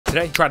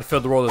Today, try to fill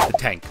the role of the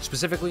tank,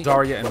 specifically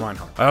Zaraya and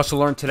Reinhardt. I also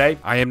learned today,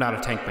 I am not a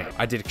tank man.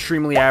 I did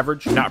extremely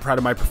average, not proud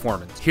of my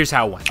performance. Here's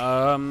how it went.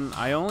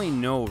 I only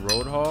know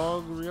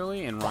Roadhog,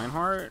 really, and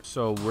Reinhardt,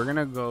 so we're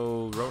gonna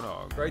go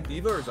Roadhog. Right,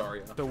 Diva or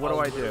Zarya? So what do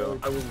I do?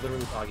 I will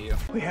literally tag you.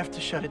 We have to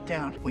shut it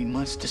down. We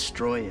must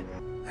destroy it.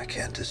 I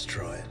can't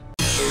destroy it.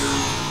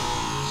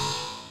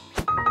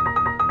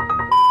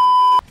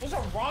 There's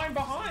a Rhine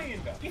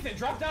behind! Ethan,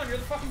 drop down, you're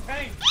the fucking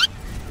tank!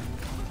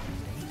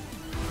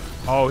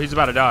 Oh, he's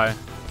about to die.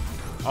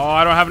 Oh,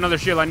 I don't have another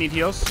shield. I need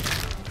heals.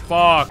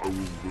 Fuck.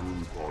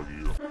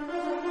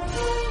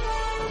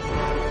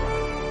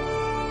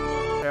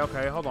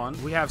 Okay, hold on.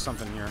 We have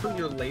something here.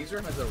 Your laser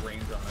has a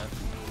range on it.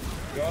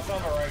 You also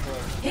have a rifle.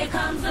 Here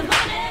comes the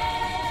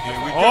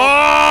money!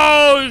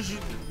 Oh! She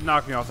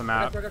knocked me off the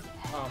map. Oh, whatever.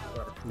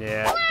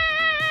 Yeah.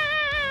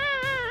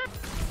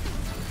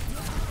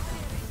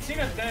 Seen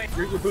a thing.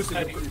 You're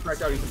boosting. You're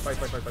cracked out. You can fight.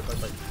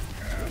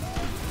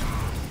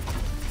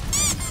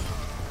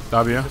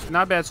 W.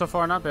 Not bad so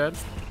far, not bad.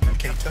 I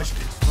can't touch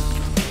this.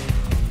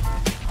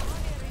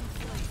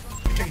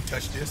 I can't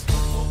touch this.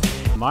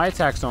 My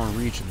attacks don't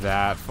reach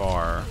that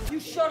far. You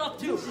shut up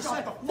too.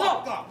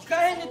 No, go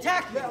ahead and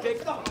attack me,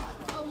 Jake. Oh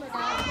my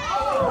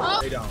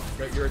god. They don't.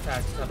 Your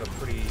attacks have a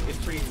pretty.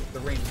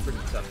 The range is pretty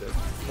deceptive.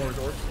 More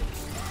orbs.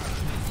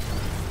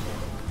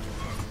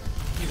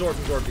 He's orb,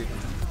 Ethan.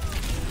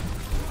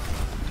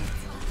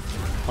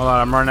 Hold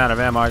on, I'm running out of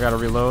ammo. I gotta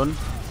reload.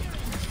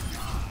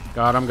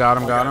 Got him.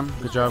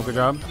 Good job. I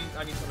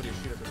need somebody to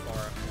shoot at this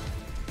far.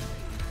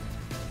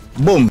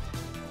 Boom.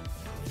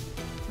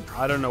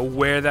 I don't know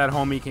where that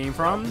homie came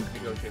from.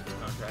 Negotiate this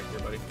contract here,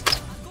 buddy.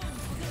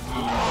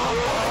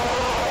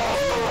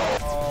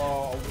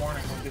 Oh, a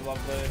warning would be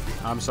lovely.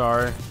 I'm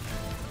sorry.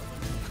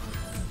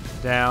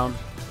 Down.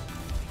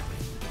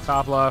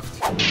 Top left.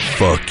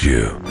 Fuck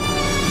you.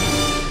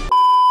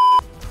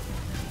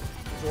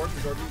 He's orb,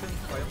 Ethan.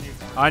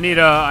 I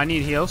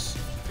need heals.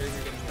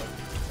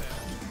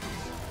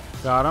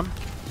 Got him.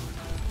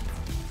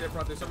 Stay up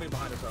front, there's somebody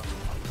behind us though.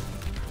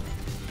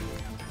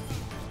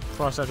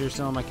 Frost out here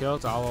stealing my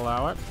kills. I'll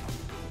allow it.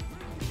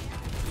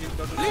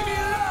 Leave me alone!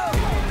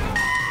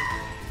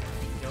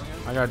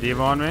 I got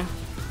Diva on me.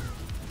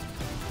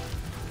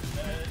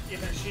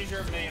 Ethan, she's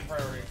your main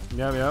priority.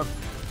 Yep.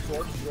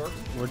 Sword.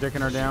 We're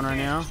dicking her down right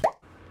now.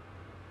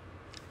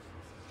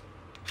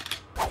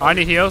 I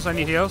need heals. I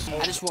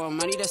just want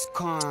money that's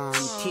calm.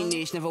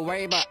 Teenage, never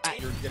worry about.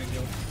 You're getting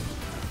healed.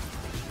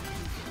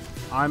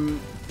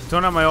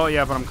 Don't have my ult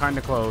yet, but I'm kind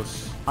of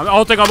close. I'm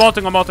ulting.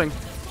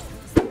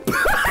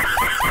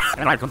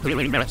 And I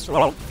completely missed.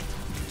 Fuck.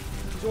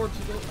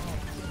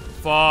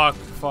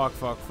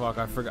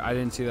 I forgot. I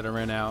didn't see that I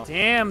ran out.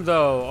 Damn,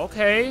 though.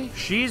 Okay.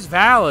 She's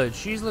valid.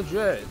 She's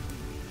legit.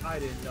 I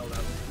didn't know that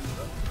was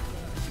Diva.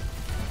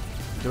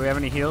 Do we have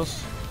any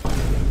heals?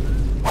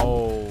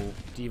 Oh,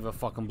 Diva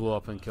fucking blew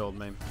up and killed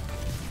me.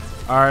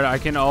 Alright, I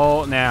can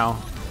ult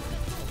now.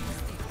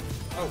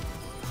 Oh.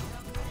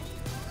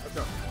 Let's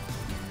go.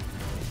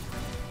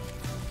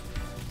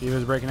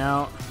 Diva's breaking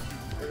out.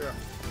 Here we go.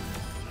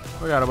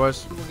 We got it,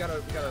 boys. We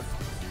gotta get them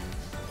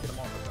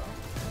off though.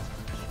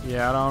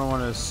 Yeah, I don't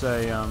want to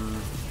say,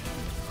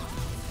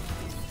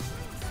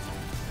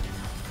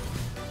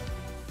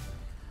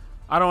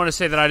 I don't want to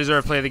say that I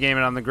deserve to play the game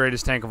and I'm the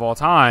greatest tank of all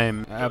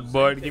time,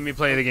 but give me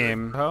play the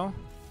game. Oh?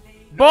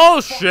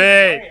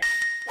 Bullshit!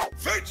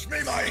 Fetch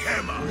me my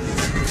hammer.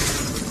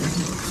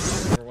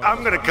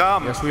 I'm gonna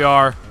come. Yes, we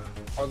are.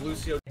 Our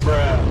Lucio.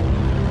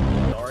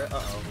 Sorry.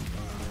 Uh-oh.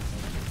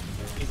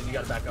 Ethan, you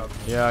gotta back up.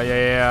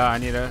 Yeah. I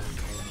need a...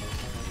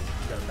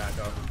 You gotta back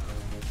up.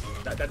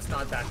 That's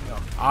not backing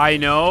up. I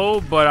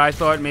know, but I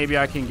thought maybe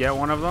I can get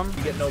one of them.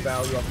 You get no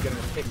value off getting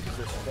a pick because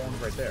there's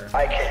spawns right there.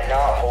 I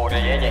cannot hold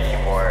it in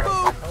anymore.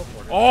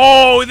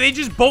 Oh, they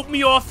just bolt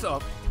me off the...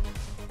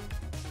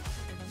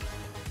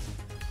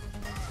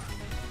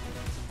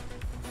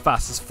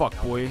 Fast as fuck,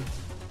 boy.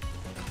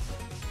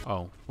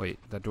 Oh, wait.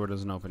 That door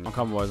doesn't open. I'm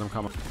coming, boys. I'm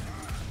coming.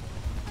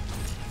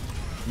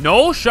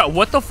 No shot.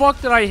 What the fuck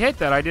did I hit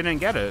that? I didn't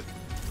get it.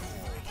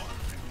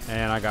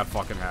 And I got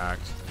fucking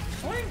hacked.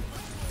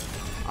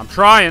 I'm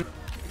trying.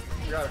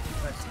 You got it.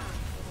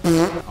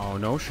 Nice. Oh,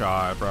 no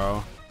shot,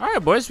 bro. All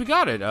right, boys. We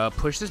got it.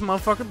 Push this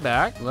motherfucker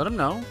back. Let him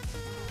know.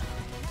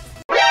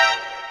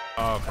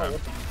 Okay.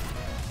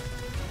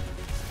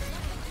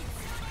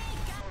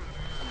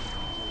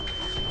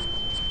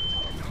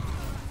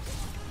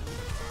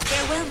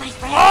 Farewell, my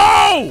friend.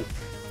 Oh!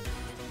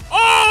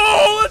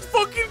 Oh, let's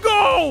fucking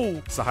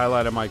go! It's the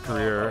highlight of my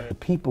career.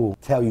 People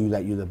tell you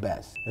that you're the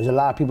best. There's a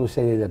lot of people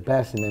say they're the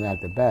best and they're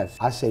not the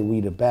best. I say we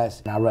the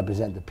best, and I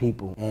represent the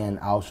people, and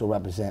I also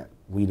represent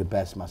we the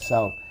best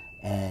myself,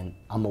 and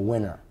I'm a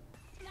winner.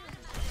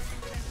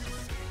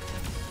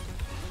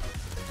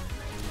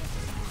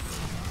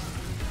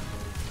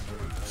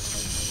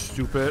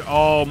 Stupid.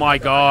 Oh my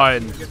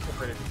god.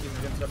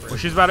 Well,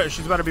 she's about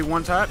to be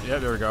one tap. Yeah,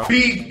 there we go.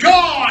 Be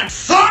gone,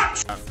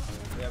 sucks!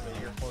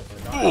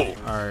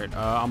 Alright,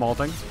 I'm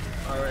ulting.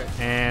 Alright.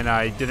 And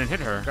I didn't hit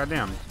her.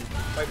 Goddamn.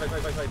 Fight.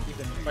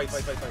 Ethan, fight.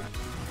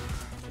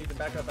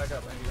 Back up. I need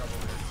help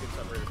over here. Get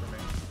separated from me.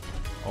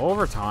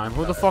 Overtime?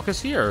 Who the fuck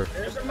is here?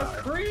 There's a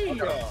McCree!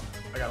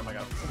 I got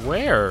him.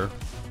 Where?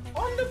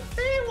 On the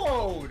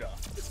payload!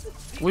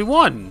 We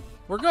won.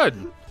 We're good.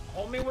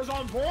 Homie was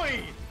on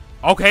point!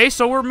 Okay,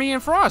 so were me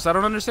and Frost. I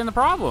don't understand the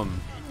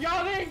problem.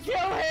 Y'all didn't kill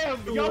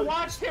him! Y'all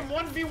watched him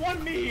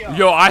 1v1 me!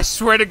 Yo, I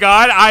swear to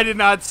God, I did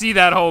not see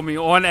that,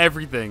 homie, on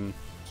everything.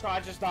 So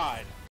I just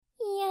died.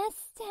 Yes,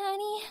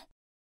 Daddy.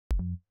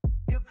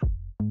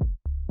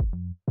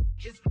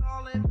 It's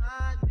calling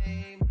my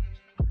name.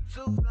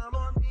 So come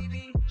on,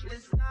 baby,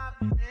 let's stop.